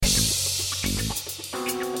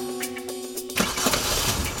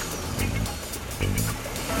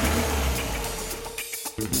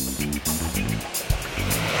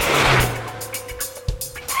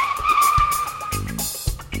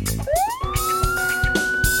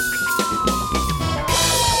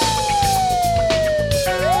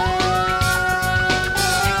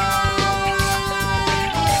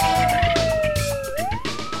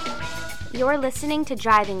You're listening to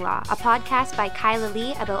Driving Law, a podcast by Kyla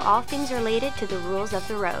Lee about all things related to the rules of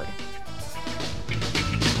the road.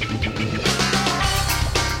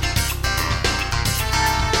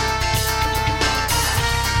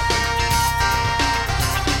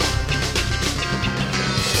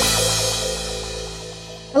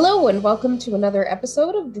 Hello and welcome to another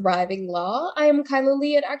episode of Driving Law. I am Kyla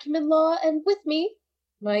Lee at Acumen Law, and with me,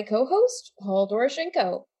 my co-host, Paul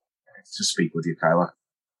Doroshenko. Nice to speak with you, Kyla.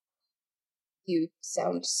 You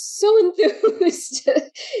sound so enthused.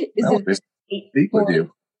 Speak with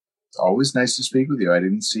you. It's always nice to speak with you. I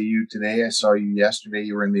didn't see you today. I saw you yesterday.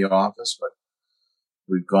 You were in the office, but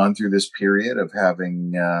we've gone through this period of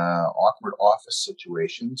having awkward office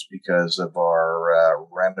situations because of our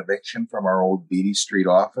renovation from our old Beatty Street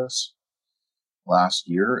office last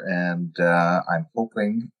year. And I'm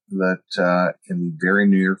hoping that in the very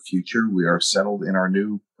near future, we are settled in our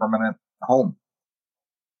new permanent home.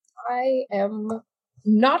 I am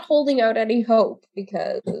not holding out any hope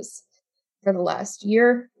because for the last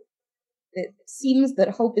year, it seems that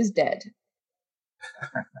hope is dead.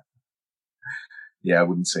 Yeah, I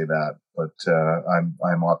wouldn't say that, but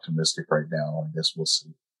I'm optimistic right now. I guess we'll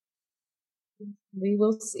see. We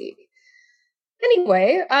will see.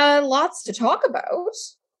 Anyway, lots to talk about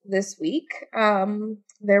this week.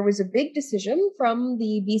 There was a big decision from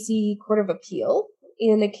the BC Court of Appeal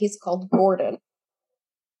in a case called Gordon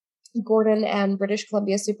and British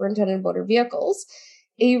Columbia Superintendent of Motor Vehicles,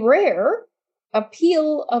 a rare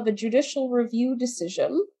appeal of a judicial review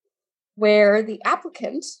decision where the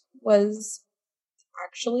applicant was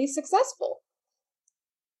actually successful.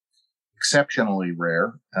 Exceptionally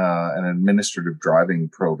rare, an administrative driving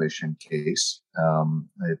prohibition case.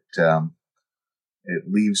 It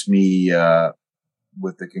leaves me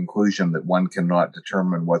with the conclusion that one cannot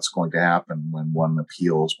determine what's going to happen when one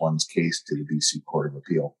appeals one's case to the BC Court of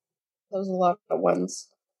Appeal. Those are a lot of ones.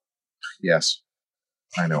 Yes,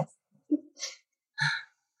 I know.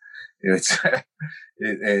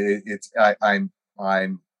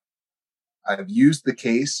 I've used the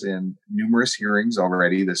case in numerous hearings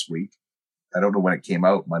already this week. I don't know when it came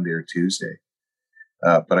out, Monday or Tuesday,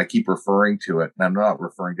 but I keep referring to it, and I'm not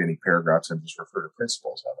referring to any paragraphs. I'm just referring to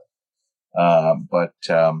principles of it. But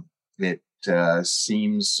it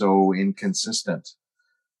seems so inconsistent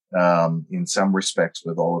in some respects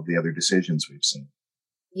with all of the other decisions we've seen.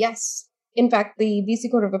 Yes. In fact, the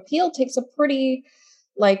BC Court of Appeal takes a pretty,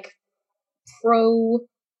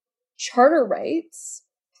 pro-charter rights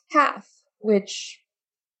path, which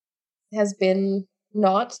has been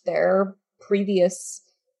not their previous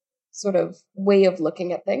sort of way of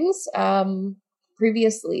looking at things.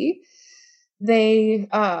 Previously, they,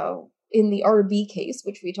 in the RB case,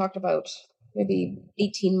 which we talked about maybe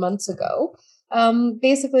 18 months ago,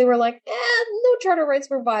 basically we're like, no charter rights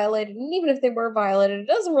were violated, and even if they were violated, it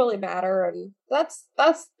doesn't really matter, and that's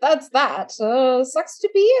that. Sucks to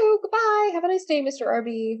be you. Goodbye. Have a nice day, Mr.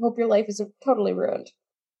 RB. Hope your life is totally ruined.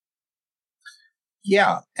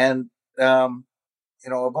 Yeah, and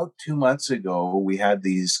about 2 months ago, we had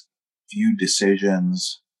these few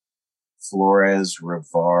decisions, Flores,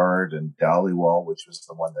 Rivard, and Dhaliwal, which was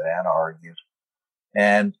the one that Anna argued.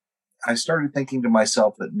 And I started thinking to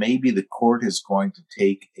myself that maybe the court is going to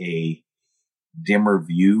take a dimmer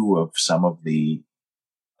view of some of the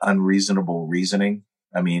unreasonable reasoning.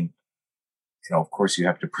 I mean, of course you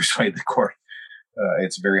have to persuade the court.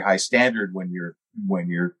 It's a very high standard when you're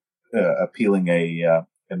appealing a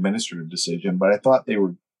administrative decision, but I thought they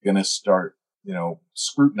were going to start,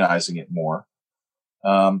 scrutinizing it more.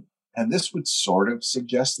 And this would sort of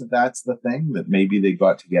suggest that that's the thing, that maybe they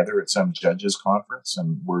got together at some judges conference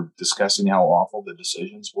and were discussing how awful the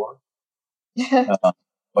decisions were.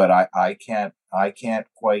 But I can't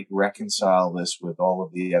quite reconcile this with all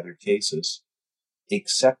of the other cases,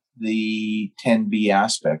 except the 10B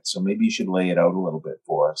aspect. So maybe you should lay it out a little bit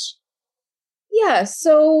for us. Yeah.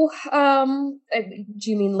 So, do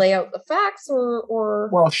you mean lay out the facts or?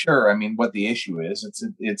 Well, sure. I mean, what the issue is, it's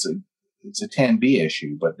a 10B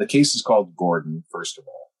issue, but the case is called Gordon, first of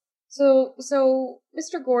all. So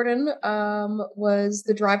Mr. Gordon, was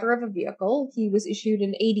the driver of a vehicle. He was issued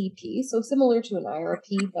an ADP, so similar to an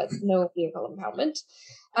IRP, but no vehicle impoundment.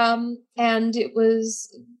 And the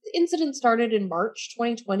incident started in March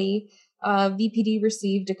 2020. VPD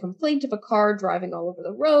received a complaint of a car driving all over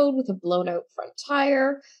the road with a blown out front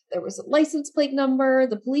tire. There was a license plate number.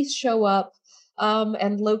 The police show up,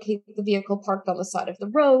 and locate the vehicle parked on the side of the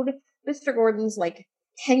road. Mr. Gordon's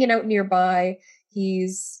hanging out nearby.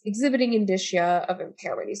 He's exhibiting indicia of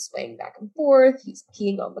impairment. He's swaying back and forth. He's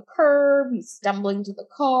peeing on the curb. He's stumbling to the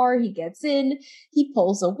car. He gets in. He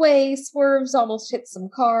pulls away, swerves, almost hits some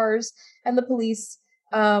cars. And the police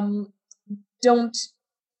don't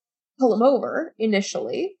pull him over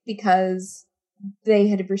initially because they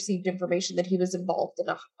had received information that he was involved in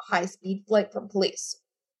a high-speed flight from police.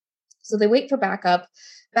 So they wait for backup.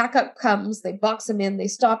 Backup comes. They box him in. They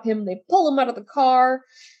stop him. They pull him out of the car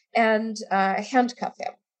and handcuff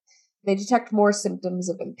him. They detect more symptoms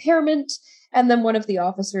of impairment, and then one of the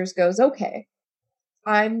officers goes, okay,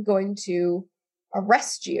 I'm going to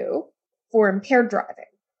arrest you for impaired driving.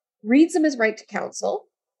 Reads him his right to counsel.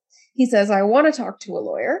 He says, I want to talk to a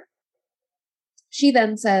lawyer. She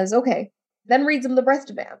then says, okay, then reads him the breath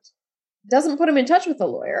demand. Doesn't put him in touch with a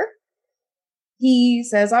lawyer. He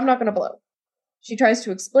says, I'm not going to blow. She tries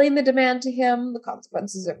to explain the demand to him, the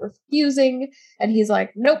consequences of refusing, and he's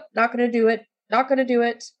like, nope, not going to do it, not going to do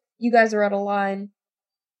it. You guys are out of line.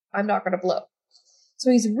 I'm not going to blow. So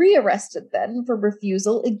he's rearrested then for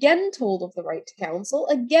refusal, again told of the right to counsel,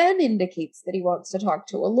 again indicates that he wants to talk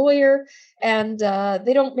to a lawyer, and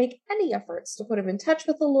they don't make any efforts to put him in touch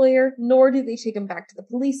with a lawyer, nor do they take him back to the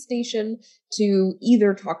police station to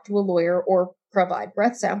either talk to a lawyer or provide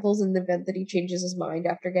breath samples in the event that he changes his mind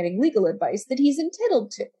after getting legal advice that he's entitled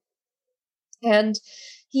to. And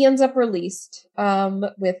he ends up released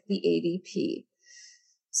with the ADP.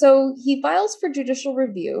 So he files for judicial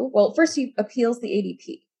review. Well, first he appeals the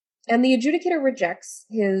ADP, and the adjudicator rejects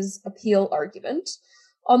his appeal argument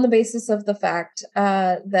on the basis of the fact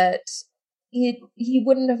that he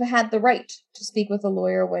wouldn't have had the right to speak with a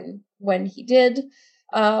lawyer when he did,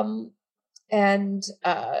 and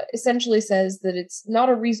essentially says that it's not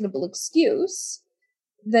a reasonable excuse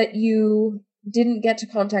that you didn't get to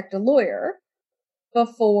contact a lawyer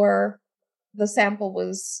before the sample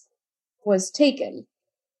was taken.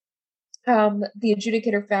 The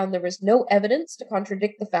adjudicator found there was no evidence to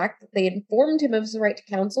contradict the fact that they informed him of his right to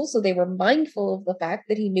counsel, so they were mindful of the fact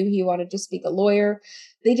that he knew he wanted to speak a lawyer.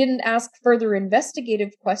 They didn't ask further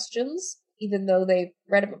investigative questions, even though they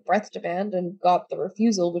read him a breath demand and got the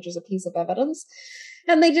refusal, which is a piece of evidence.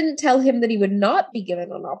 And they didn't tell him that he would not be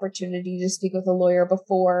given an opportunity to speak with a lawyer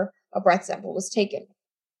before a breath sample was taken.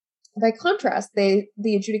 By contrast, the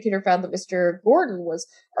adjudicator found that Mr. Gordon was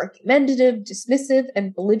argumentative, dismissive,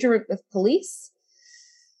 and belligerent with police.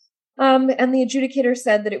 And the adjudicator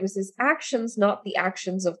said that it was his actions, not the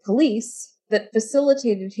actions of police, that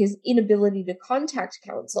facilitated his inability to contact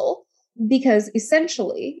counsel, because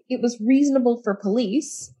essentially it was reasonable for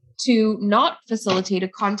police to not facilitate a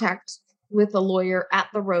contact with a lawyer at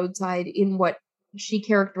the roadside in what she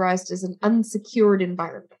characterized as an unsecured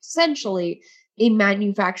environment. Essentially, a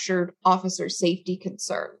manufactured officer safety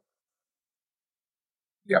concern.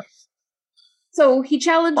 Yeah. So he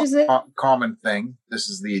challenges it. Common thing. This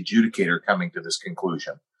is the adjudicator coming to this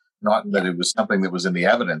conclusion. Not that it was something that was in the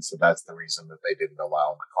evidence, that's the reason that they didn't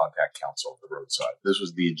allow him to contact counsel at the roadside. This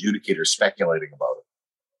was the adjudicator speculating about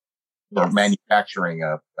it. Or manufacturing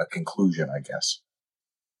a conclusion, I guess.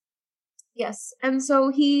 Yes. And so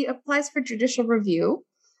he applies for judicial review.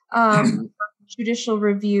 Judicial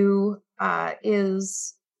review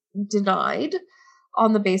is denied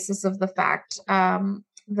on the basis of the fact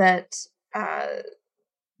that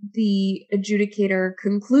the adjudicator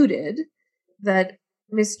concluded that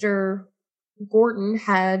Mr. Gordon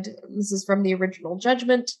had, this is from the original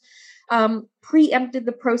judgment, preempted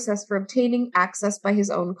the process for obtaining access by his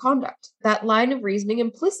own conduct. That line of reasoning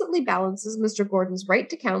implicitly balances Mr. Gordon's right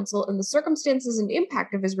to counsel and the circumstances and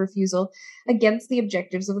impact of his refusal against the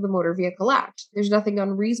objectives of the Motor Vehicle Act. There's nothing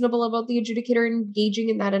unreasonable about the adjudicator engaging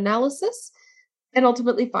in that analysis, and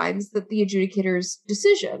ultimately finds that the adjudicator's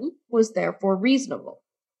decision was therefore reasonable.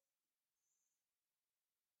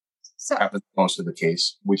 So happens most of the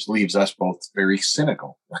case, which leaves us both very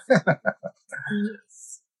cynical.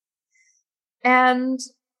 Yes. And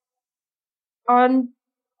on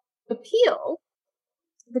appeal,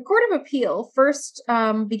 the Court of Appeal, first,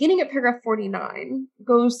 beginning at paragraph 49,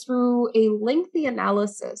 goes through a lengthy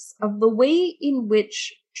analysis of the way in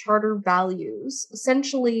which charter values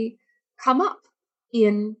essentially come up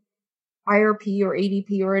in IRP or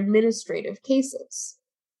ADP or administrative cases.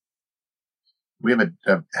 We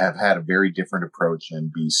have had a very different approach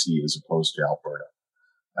in BC as opposed to Alberta.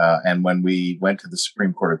 And when we went to the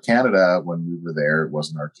Supreme Court of Canada, when we were there, it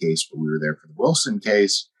wasn't our case, but we were there for the Wilson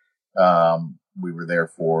case. We were there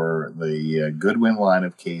for the Goodwin line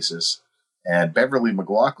of cases. And Beverly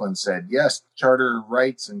McLaughlin said, yes, charter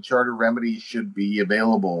rights and charter remedies should be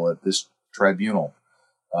available at this tribunal.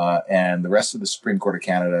 And the rest of the Supreme Court of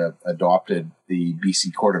Canada adopted the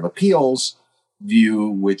BC Court of Appeals, view,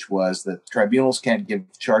 which was that tribunals can't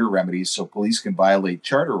give charter remedies, so police can violate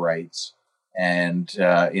charter rights and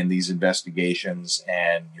in these investigations,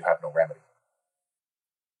 and you have no remedy.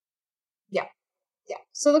 Yeah.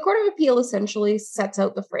 So the Court of Appeal essentially sets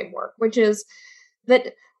out the framework, which is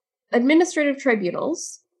that administrative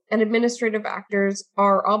tribunals and administrative actors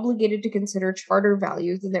are obligated to consider charter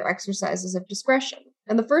values in their exercises of discretion.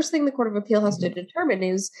 And the first thing the Court of Appeal has to determine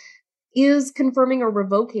is confirming or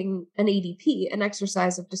revoking an ADP an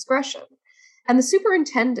exercise of discretion. And the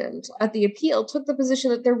superintendent at the appeal took the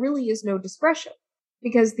position that there really is no discretion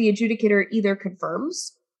because the adjudicator either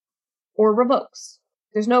confirms or revokes.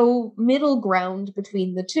 There's no middle ground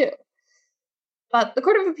between the two. But the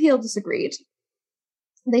Court of Appeal disagreed.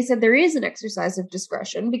 They said there is an exercise of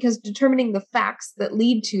discretion because determining the facts that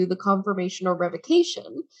lead to the confirmation or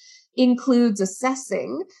revocation includes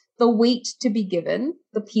assessing the weight to be given,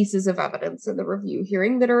 the pieces of evidence in the review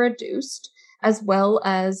hearing that are adduced, as well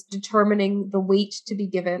as determining the weight to be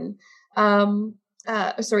given, determining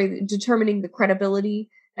the credibility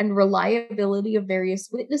and reliability of various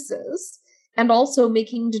witnesses, and also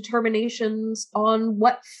making determinations on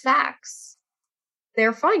what facts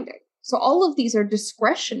they're finding. So all of these are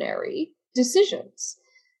discretionary decisions.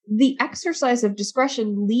 The exercise of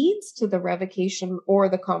discretion leads to the revocation or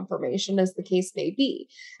the confirmation, as the case may be.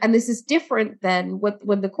 And this is different than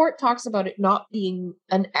when the court talks about it not being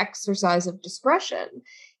an exercise of discretion.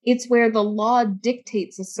 It's where the law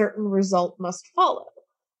dictates a certain result must follow,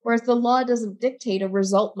 whereas the law doesn't dictate a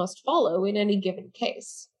result must follow in any given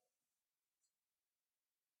case.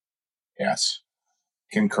 Yes.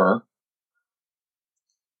 Concur.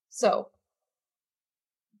 So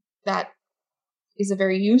that is a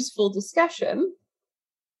very useful discussion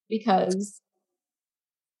because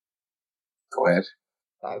go ahead.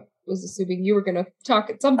 I was assuming you were going to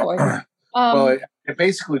talk at some point. Well, it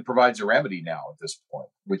basically provides a remedy now at this point,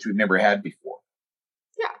 which we've never had before.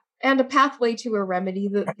 Yeah, and a pathway to a remedy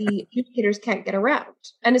that the adjudicators can't get around.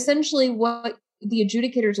 And essentially what the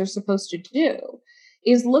adjudicators are supposed to do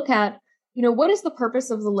is look at, what is the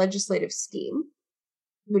purpose of the legislative scheme?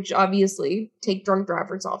 Which obviously take drunk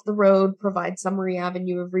drivers off the road, provide summary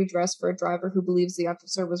avenue of redress for a driver who believes the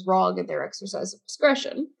officer was wrong in their exercise of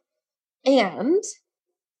discretion. And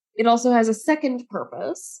it also has a second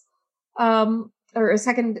purpose, or a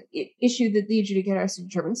second issue that the adjudicator has to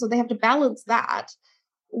determine. So they have to balance that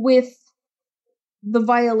with the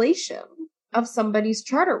violation of somebody's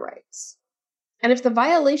charter rights. And if the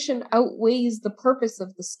violation outweighs the purpose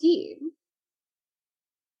of the scheme,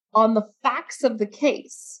 on the facts of the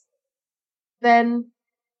case, then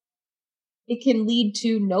it can lead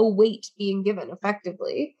to no weight being given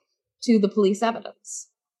effectively to the police evidence.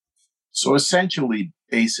 So essentially,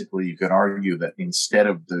 basically, you can argue that instead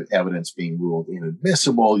of the evidence being ruled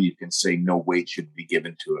inadmissible, you can say no weight should be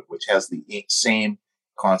given to it, which has the same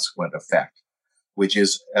consequent effect, which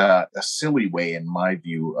is a silly way, in my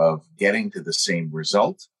view, of getting to the same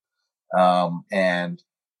result. And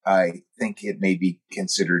I think it may be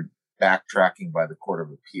considered backtracking by the Court of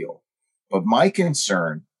Appeal. But my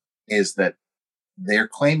concern is that they're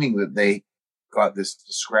claiming that they got this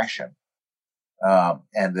discretion,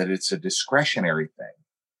 and that it's a discretionary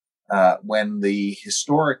thing, when the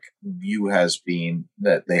historic view has been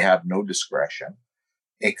that they have no discretion,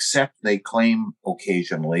 except they claim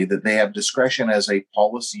occasionally that they have discretion as a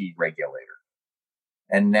policy regulator.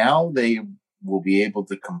 And now they will be able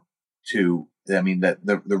to that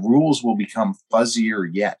the rules will become fuzzier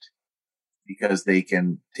yet, because they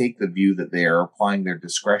can take the view that they are applying their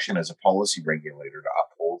discretion as a policy regulator to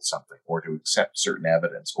uphold something or to accept certain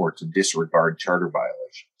evidence or to disregard charter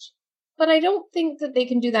violations. But I don't think that they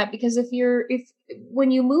can do that, because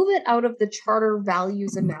when you move it out of the charter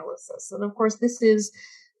values analysis, and of course this is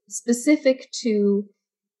specific to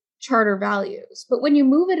charter values, but when you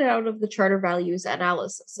move it out of the charter values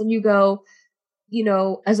analysis and you go,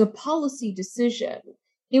 as a policy decision,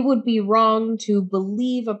 it would be wrong to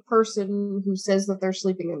believe a person who says that they're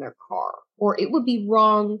sleeping in their car, or it would be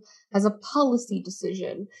wrong as a policy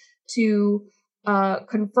decision to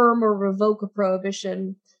confirm or revoke a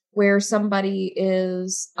prohibition where somebody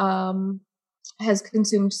has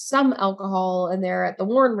consumed some alcohol and they're at the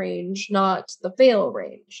warn range, not the fail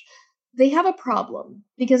range. They have a problem,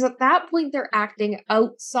 because at that point they're acting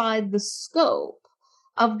outside the scope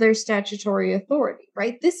of their statutory authority,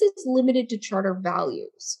 right? This is limited to charter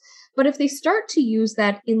values. But if they start to use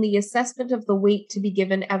that in the assessment of the weight to be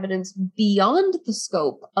given evidence beyond the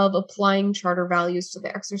scope of applying charter values to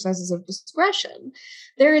the exercises of discretion,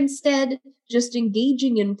 they're instead just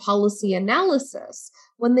engaging in policy analysis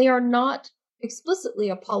when they are not explicitly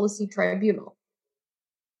a policy tribunal.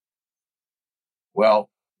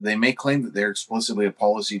 Well, they may claim that they're explicitly a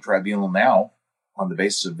policy tribunal now on the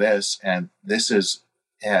basis of this, and this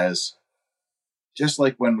has just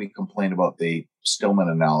like when we complained about the Stillman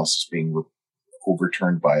analysis being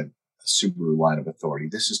overturned by the Subaru line of authority.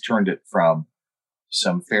 This has turned it from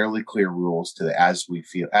some fairly clear rules to the as you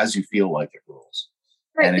feel like it rules.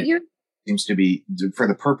 Right, and but it seems to be for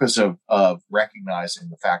the purpose of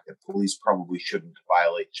recognizing the fact that police probably shouldn't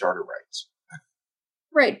violate charter rights.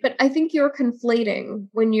 Right, but I think you're conflating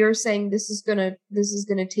when you're saying this is gonna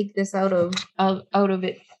take this out of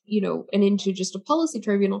it, and into just a policy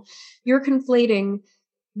tribunal. You're conflating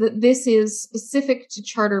that this is specific to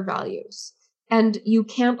charter values, and you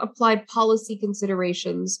can't apply policy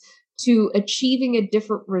considerations to achieving a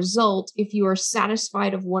different result if you are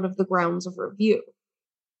satisfied of one of the grounds of review.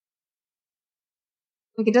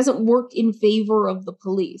 Like, it doesn't work in favor of the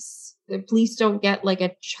police. The police don't get like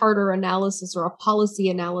a charter analysis or a policy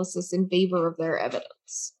analysis in favor of their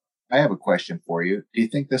evidence. I have a question for you. Do you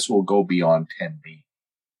think this will go beyond 10B?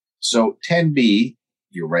 So 10B,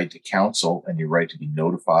 your right to counsel and your right to be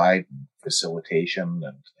notified, and facilitation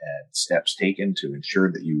and steps taken to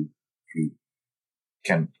ensure that you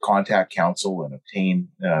can contact counsel and obtain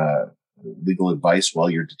legal advice while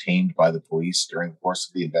you're detained by the police during the course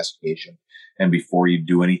of the investigation and before you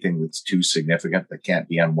do anything that's too significant that can't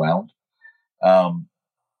be unwound.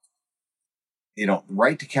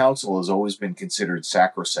 Right to counsel has always been considered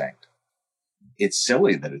sacrosanct. It's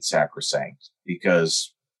silly that it's sacrosanct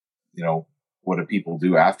because, what do people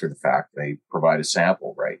do after the fact? They provide a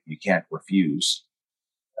sample, right? You can't refuse.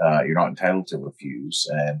 You're not entitled to refuse.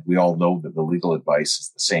 And we all know that the legal advice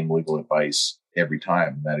is the same legal advice every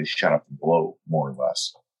time. And that is shut up and blow, more or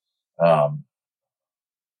less.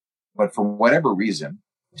 But for whatever reason,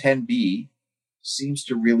 10B seems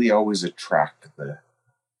to really always attract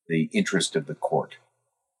the interest of the court.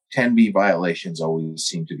 10B violations always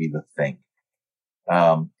seem to be the thing.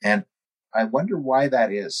 And I wonder why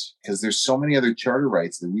that is, because there's so many other charter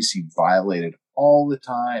rights that we see violated all the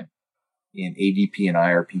time in ADP and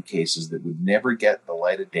IRP cases that would never get the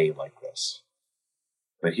light of day like this.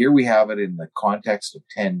 But here we have it in the context of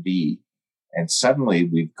 10B, and suddenly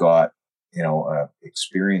we've got, an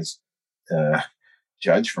experienced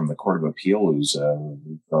judge from the Court of Appeal who's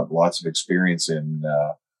got lots of experience in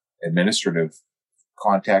administrative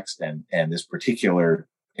context and this particular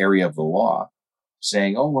area of the law,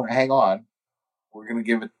 saying, "Oh, well, hang on, we're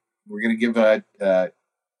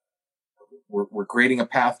creating a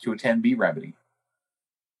path to a 10B remedy."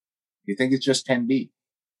 Do you think it's just 10B?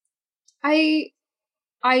 I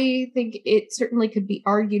think it certainly could be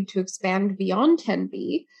argued to expand beyond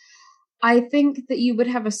 10B. I think that you would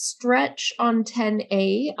have a stretch on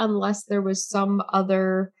 10A unless there was some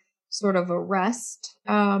other sort of arrest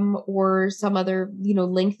or some other,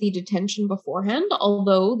 lengthy detention beforehand,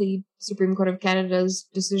 although the Supreme Court of Canada's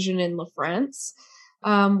decision in LaFrance,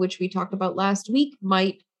 which we talked about last week,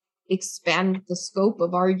 might expand the scope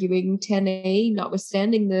of arguing 10A,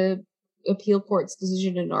 notwithstanding the appeal court's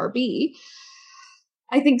decision in RB.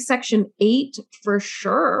 I think Section 8 for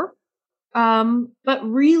sure. But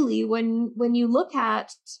really, when you look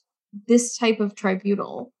at this type of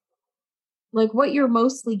tribunal, like what you're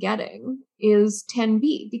mostly getting is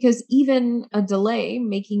 10B, because even a delay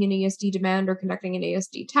making an ASD demand or conducting an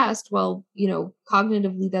ASD test, well,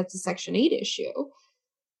 cognitively that's a Section 8 issue.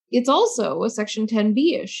 It's also a Section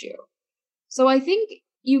 10B issue. So I think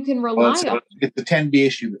you can rely on it's the 10B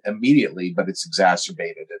issue immediately, but it's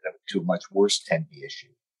exacerbated to a much worse 10B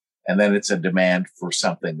issue. And then it's a demand for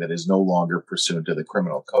something that is no longer pursuant to the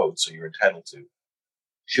criminal code. So you're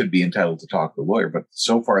should be entitled to talk to a lawyer. But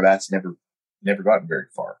so far, that's never gotten very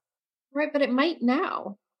far. Right, but it might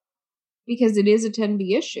now, because it is a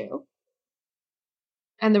 10B issue.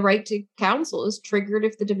 And the right to counsel is triggered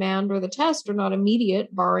if the demand or the test are not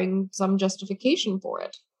immediate, barring some justification for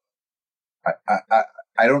it.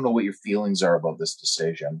 I don't know what your feelings are about this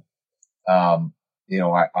decision.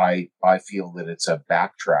 I feel that it's a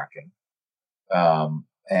backtracking,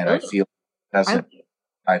 and I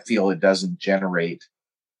feel it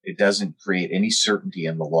doesn't create any certainty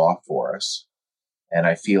in the law for us, and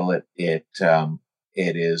I feel it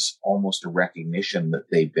is almost a recognition that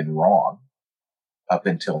they've been wrong up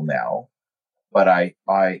until now. But I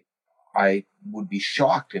would be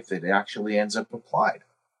shocked if it actually ends up applied.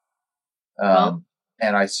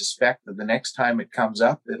 And I suspect that the next time it comes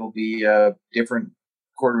up, it'll be a different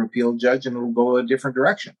Court of Appeal judge and it'll go a different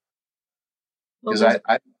direction. Because I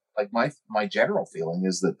like my general feeling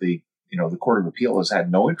is that the Court of Appeal has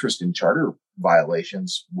had no interest in charter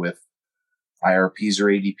violations with IRPs or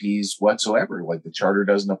ADPs whatsoever. Like, the charter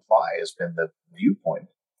doesn't apply has been the viewpoint.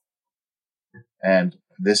 And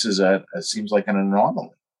this is it seems like an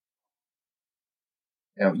anomaly.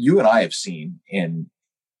 You and I have seen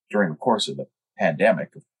during the course of the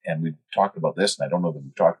pandemic, and we've talked about this, and I don't know that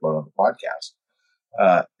we've talked about it on the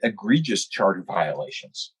podcast, egregious charter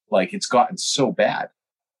violations. Like, it's gotten so bad.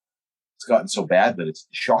 It's gotten so bad that it's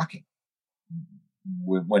shocking.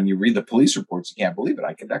 When you read the police reports, you can't believe it.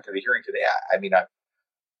 I conducted a hearing today.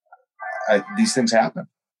 These things happen.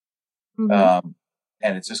 Mm-hmm.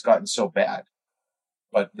 And it's just gotten so bad.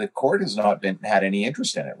 But the court has not had any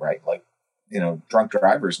interest in it, right? Like, drunk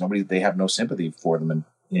drivers, they have no sympathy for them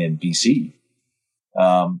in BC.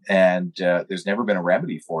 And there's never been a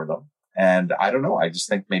remedy for them. And I don't know. I just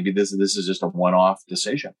think maybe this is just a one-off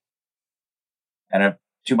decision. And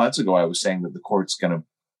 2 months ago, I was saying that the court's going to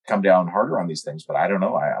come down harder on these things, but I don't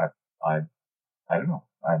know. I don't know.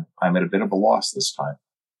 I'm at a bit of a loss this time.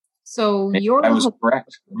 So I was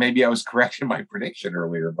correct. Maybe I was correct in my prediction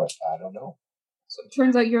earlier, but I don't know. So it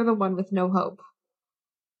turns out you're the one with no hope.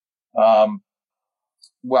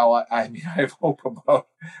 Well, I have hope about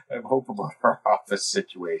our office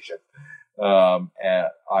situation. And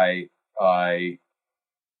I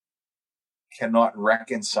cannot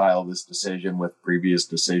reconcile this decision with previous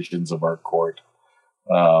decisions of our court.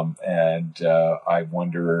 And I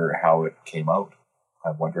wonder how it came out.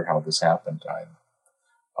 I wonder how this happened.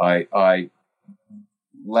 I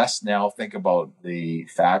less now think about the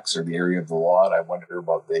facts or the area of the law, and I wonder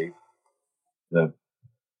about the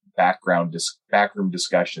backroom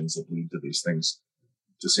discussions that lead to these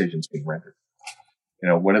decisions being rendered.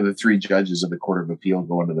 What do the three judges of the Court of Appeal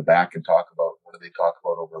go into the back and talk about? What do they talk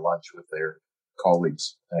about over lunch with their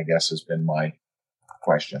colleagues? I guess has been my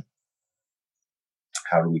question.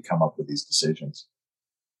 How do we come up with these decisions?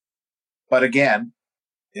 But again,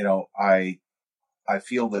 I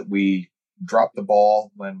feel that we dropped the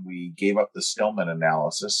ball when we gave up the Stillman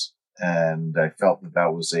analysis, and I felt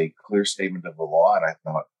that was a clear statement of the law. And I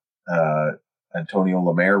thought Antonio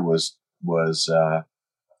Lemaire was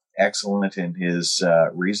excellent in his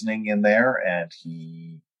reasoning in there, and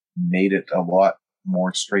he made it a lot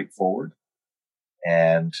more straightforward.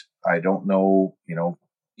 And I don't know,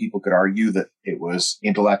 people could argue that it was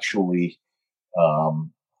intellectually,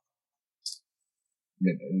 from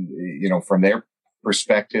their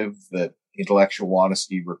perspective, that intellectual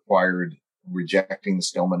honesty required rejecting the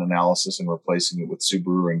Stillman analysis and replacing it with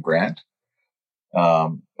Subaru and Grant.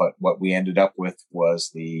 But what we ended up with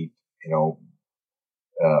was the,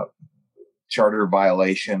 charter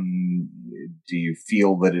violation. Do you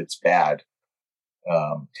feel that it's bad?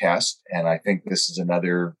 Test. And I think this is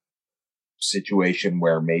another situation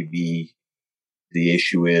where maybe the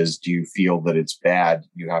issue is, do you feel that it's bad?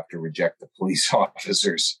 You have to reject the police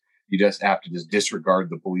officers. You just have to disregard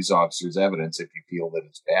the police officer's evidence if you feel that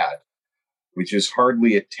it's bad, which is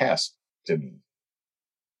hardly a test to me.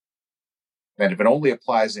 And if it only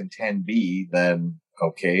applies in 10B, then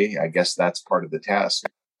okay, I guess that's part of the test,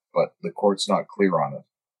 but the court's not clear on it.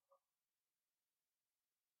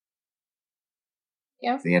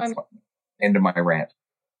 Yeah. The end of my rant.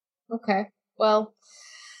 Okay. Well,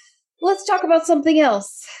 let's talk about something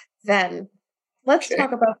else then. Let's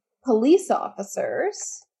talk about police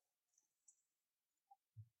officers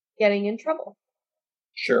getting in trouble.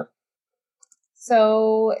 Sure.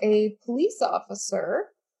 So a police officer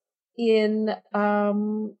in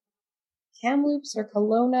Kamloops or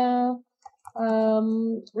Kelowna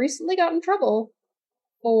recently got in trouble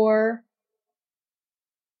for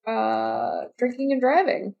drinking and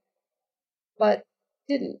driving, but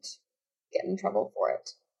didn't get in trouble for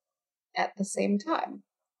it at the same time.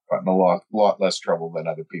 But in a lot less trouble than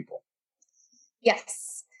other people.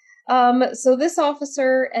 Yes. So this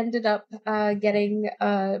officer ended up getting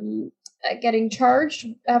charged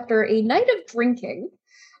after a night of drinking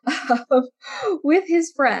with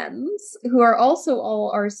his friends, who are also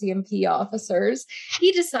all RCMP officers.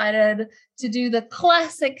 He decided to do the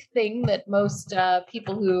classic thing that most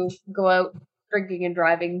people who go out drinking and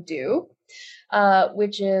driving do,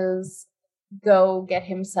 which is go get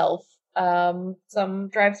himself some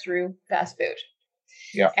drive-through fast food.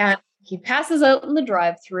 Yeah. And he passes out in the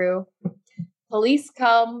drive-through. Police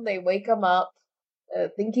come, they wake him up,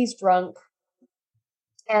 think he's drunk,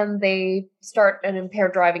 and they start an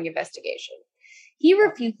impaired driving investigation. He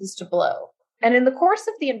refuses to blow. And in the course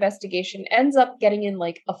of the investigation, ends up getting in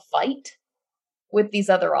like a fight with these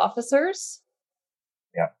other officers.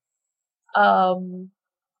 Yeah.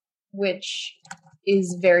 Which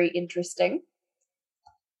is very interesting.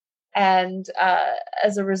 And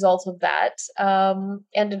as a result of that,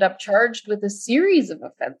 ended up charged with a series of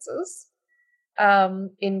offenses,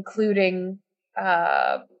 including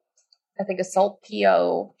I think assault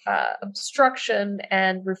PO, obstruction,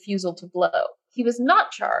 and refusal to blow. He was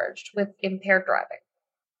not charged with impaired driving.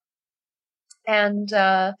 And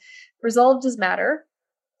resolved his matter,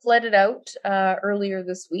 pled it out earlier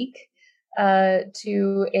this week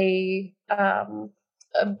to an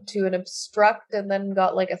obstruct, and then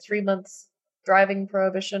got like a 3-month driving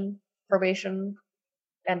probation,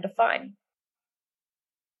 and a fine.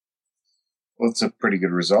 Well, it's a pretty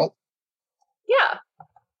good result. Yeah,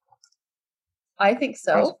 I think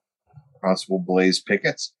so. Constable Blaze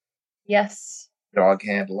Pickets. Yes. Dog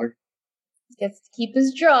handler. Gets to keep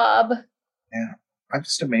his job. Yeah. I'm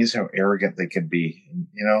just amazed how arrogant they can be.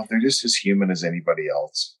 You know, they're just as human as anybody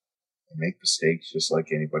else. They make mistakes just like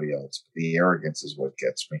anybody else. But the arrogance is what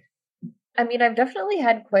gets me. I mean, I've definitely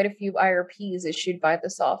had quite a few IRPs issued by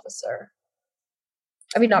this officer.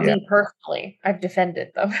 I mean, not me personally. I've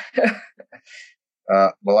defended them.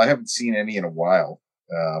 Well, I haven't seen any in a while.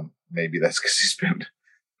 Maybe that's because he's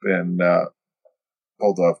been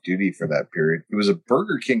pulled off duty for that period. It was a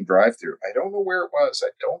Burger King drive-thru. I don't know where it was. I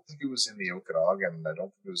don't think it was in the Okanagan. I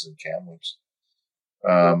don't think it was in Kamloops.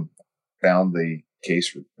 Found the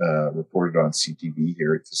case reported on CTV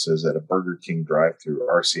here. It says that a Burger King drive-thru,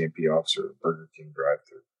 RCMP officer at Burger King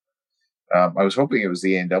drive-thru. I was hoping it was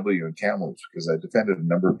the A&W in Kamloops because I defended a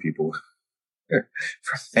number of people from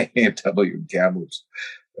the A&W in Kamloops.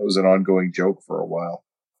 That was an ongoing joke for a while.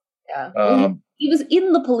 Yeah. He was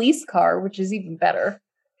in the police car, which is even better.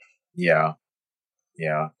 Yeah.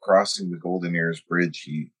 Yeah. Crossing the Golden Ears Bridge,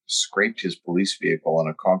 he scraped his police vehicle on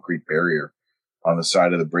a concrete barrier on the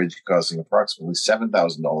side of the bridge, causing approximately $7,000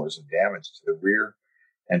 in damage to the rear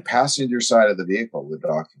and passenger side of the vehicle, the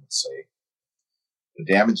documents say. The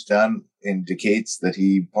damage done indicates that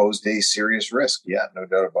he posed a serious risk. Yeah, no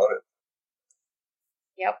doubt about it.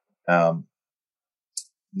 Yep.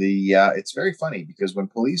 It's very funny because when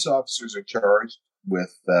police officers are charged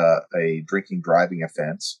with a drinking driving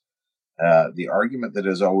offense, the argument that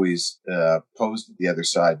is always posed at the other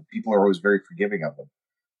side, people are always very forgiving of them,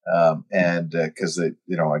 and because I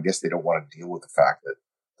guess they don't want to deal with the fact that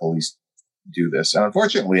police do this. And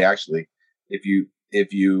unfortunately, actually, if you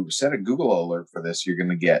set a Google alert for this, you're going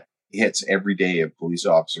to get hits every day of police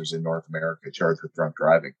officers in North America charged with drunk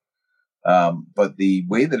driving. But the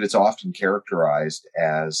way that it's often characterized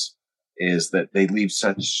as is that they lead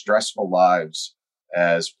such stressful lives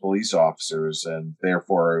as police officers, and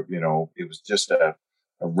therefore, it was just a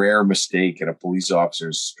rare mistake in a police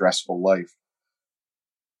officer's stressful life.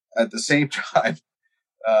 At the same time,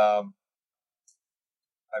 I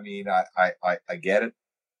get it.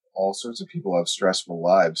 All sorts of people have stressful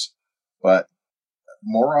lives, but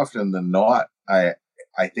more often than not, I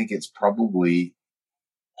think it's probably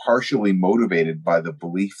partially motivated by the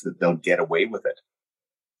belief that they'll get away with it.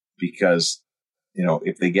 Because,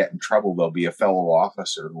 if they get in trouble, there'll be a fellow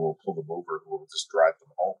officer who will pull them over, who will just drive them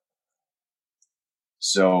home.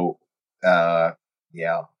 So, the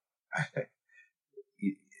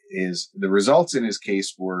results in his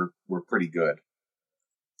case were pretty good.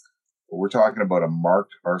 But we're talking about a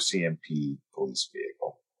marked RCMP police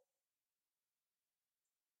vehicle.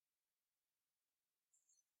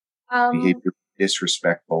 Behavior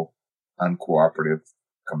disrespectful, uncooperative,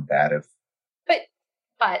 combative. But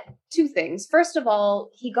two things. First of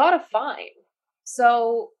all, he got a fine.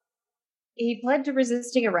 So he pled to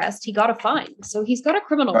resisting arrest. He got a fine. So he's got a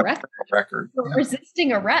criminal record. For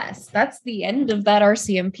resisting arrest. That's the end of that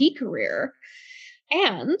RCMP career.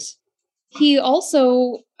 And he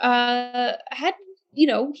also had,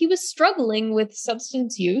 he was struggling with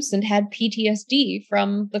substance use and had PTSD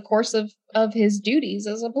from the course of his duties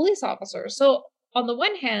as a police officer. So on the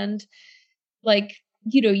one hand,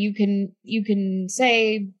 you can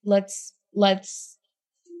say, let's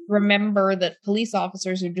remember that police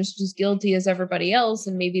officers are just as guilty as everybody else,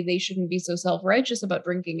 and maybe they shouldn't be so self-righteous about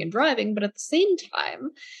drinking and driving. But at the same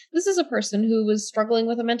time, this is a person who was struggling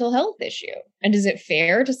with a mental health issue. And is it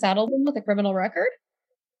fair to saddle them with a criminal record?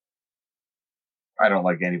 I don't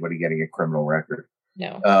like anybody getting a criminal record.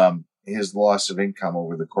 No. His loss of income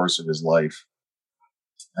over the course of his life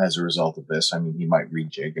as a result of this, he might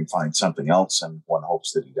rejig and find something else, and one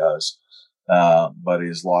hopes that he does. But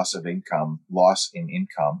his loss in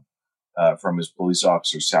income from his police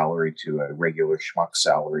officer's salary to a regular schmuck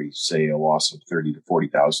salary, say a loss of $30,000 to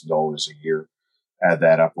 $40,000 a year, add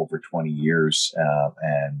that up over 20 years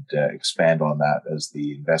and expand on that as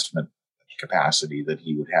the investment capacity that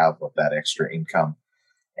he would have of that extra income,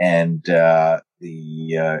 and the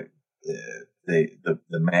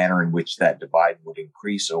manner in which that divide would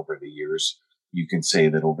increase over the years, you can say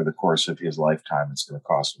that over the course of his lifetime, it's going to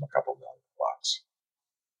cost him a couple $1 million.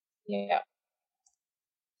 Yeah.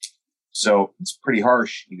 So it's pretty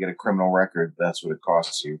harsh. You get a criminal record. That's what it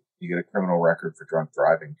costs you. You get a criminal record for drunk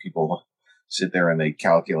driving. People sit there and they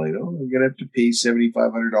calculate, oh, I'm going to have to pay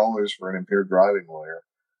 $7,500 for an impaired driving lawyer.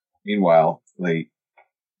 Meanwhile, the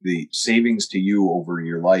savings to you over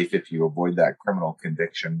your life, if you avoid that criminal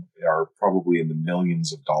conviction, are probably in the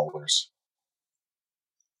millions of dollars.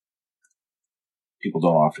 People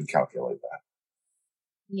don't often calculate that.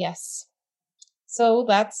 Yes. So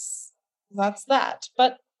that's that.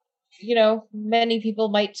 But, many people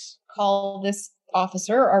might call this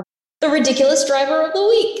officer the ridiculous driver of the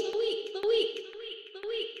week.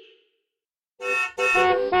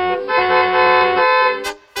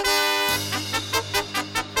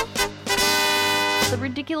 The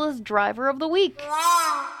ridiculous driver of the week.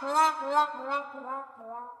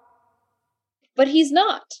 But he's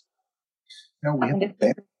not. No, we have a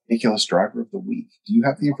ridiculous driver of the week. Do you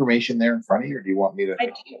have the information there in front of you, or do you want me to? I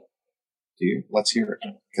do. Do you? Let's hear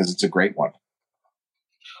it, because it's a great one.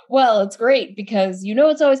 Well, it's great because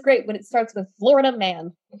it's always great when it starts with Florida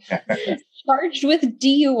man charged with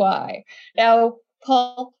DUI. Now,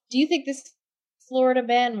 Paul, do you think this Florida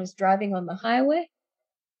man was driving on the highway?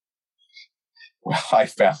 Well, I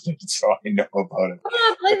found it, so I know about it. Come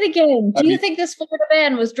on, play the game. Do you think this Florida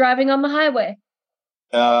man was driving on the highway?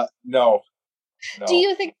 No. Do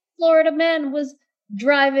you think Florida man was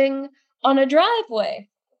driving on a driveway?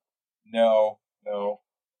 No.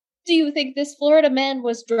 Do you think this Florida man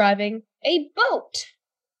was driving a boat?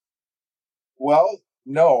 Well,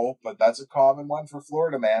 no, but that's a common one for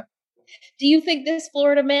Florida man. Do you think this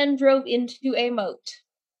Florida man drove into a moat?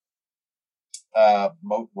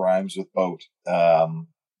 Moat rhymes with boat.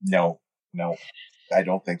 No, I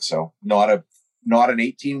don't think so. Not an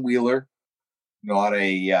 18-wheeler, not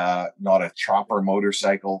a chopper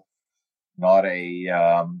motorcycle, not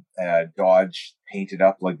a Dodge painted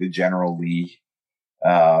up like the General Lee,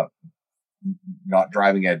 not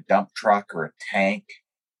driving a dump truck or a tank.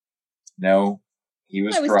 No, he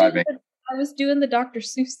was driving. I was doing the Dr.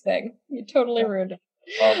 Seuss thing. You totally ruined it.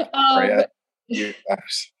 I didn't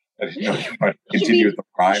know you wanted to continue with the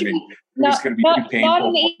rhyming. It was going to be too painful. Not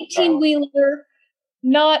an 18-wheeler,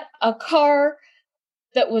 not a car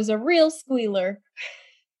that was a real squealer.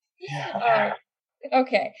 Yeah.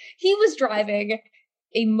 Okay. He was driving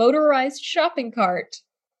a motorized shopping cart.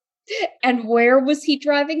 And where was he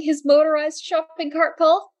driving his motorized shopping cart,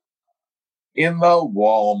 Paul? In the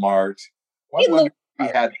Walmart. He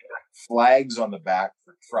had flags on the back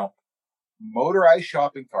for Trump. Motorized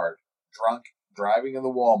shopping cart, drunk, driving in the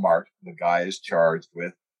Walmart. The guy is charged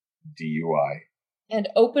with DUI. And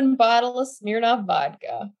open bottle of Smirnoff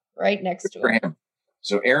vodka right next to him.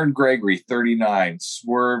 So Aaron Gregory, 39,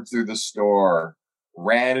 swerved through the store,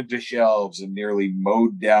 ran into shelves, and nearly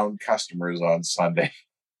mowed down customers on Sunday.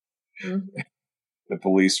 Mm-hmm. The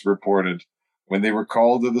police reported. When they were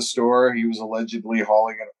called to the store, he was allegedly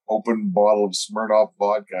hauling an open bottle of Smirnoff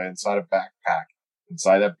vodka inside a backpack,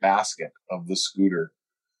 inside a basket of the scooter.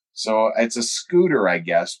 So it's a scooter, I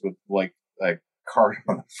guess, with like a cart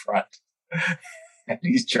on the front. And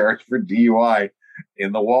he's charged for DUI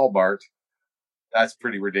in the Walmart. That's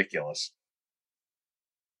pretty ridiculous.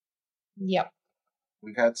 Yep.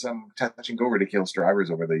 We've had some touch and go ridiculous drivers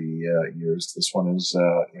over the years. This one is,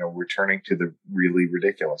 returning to the really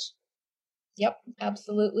ridiculous. Yep,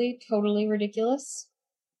 absolutely, totally ridiculous.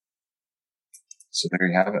 So there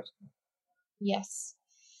you have it. Yes.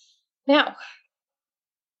 Now,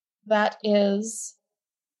 that is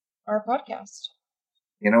our podcast.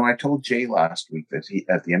 I told Jay last week that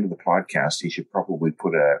at the end of the podcast, he should probably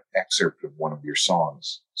put an excerpt of one of your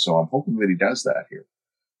songs. So I'm hoping that he does that here,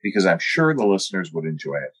 because I'm sure the listeners would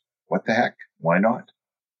enjoy it. What the heck? Why not?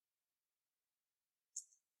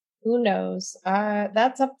 Who knows?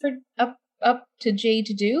 That's up to Jay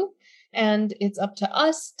to do. And it's up to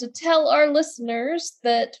us to tell our listeners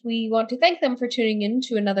that we want to thank them for tuning in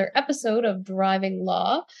to another episode of Driving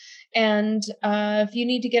Law. And if you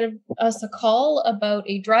need to get us a call about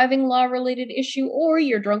a driving law related issue, or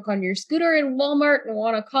you're drunk on your scooter in Walmart and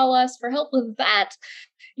want to call us for help with that,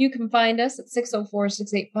 you can find us at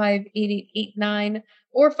 604-685-8889,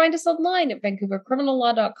 or find us online at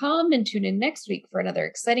vancouvercriminallaw.com, and tune in next week for another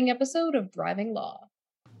exciting episode of Driving Law.